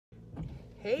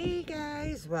Hey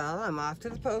guys, well, I'm off to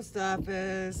the post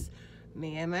office.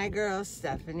 Me and my girl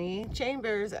Stephanie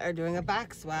Chambers are doing a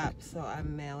box swap, so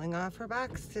I'm mailing off her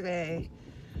box today.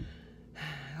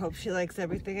 Hope she likes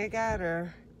everything I got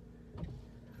her.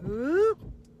 Whoop!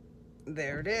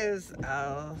 There it is.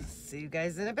 I'll see you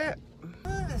guys in a bit.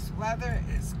 Oh, this weather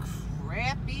is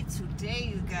crappy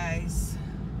today, you guys.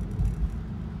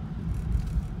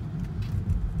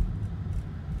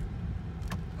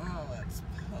 Oh, let's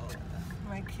pull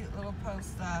my cute little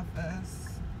post office.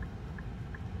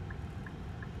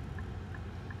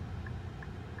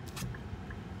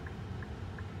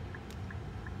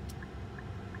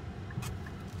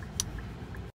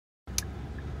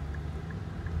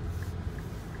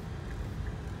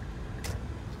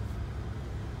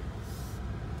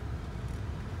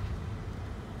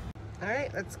 All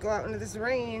right, let's go out into this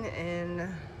rain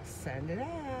and send it off.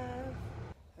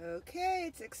 Okay,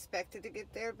 it's expected to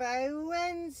get there by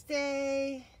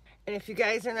Wednesday. And if you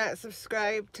guys are not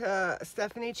subscribed to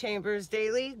Stephanie Chambers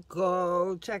Daily,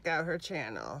 go check out her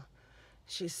channel.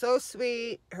 She's so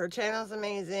sweet, her channel's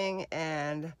amazing,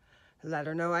 and let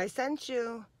her know I sent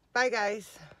you. Bye,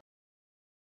 guys.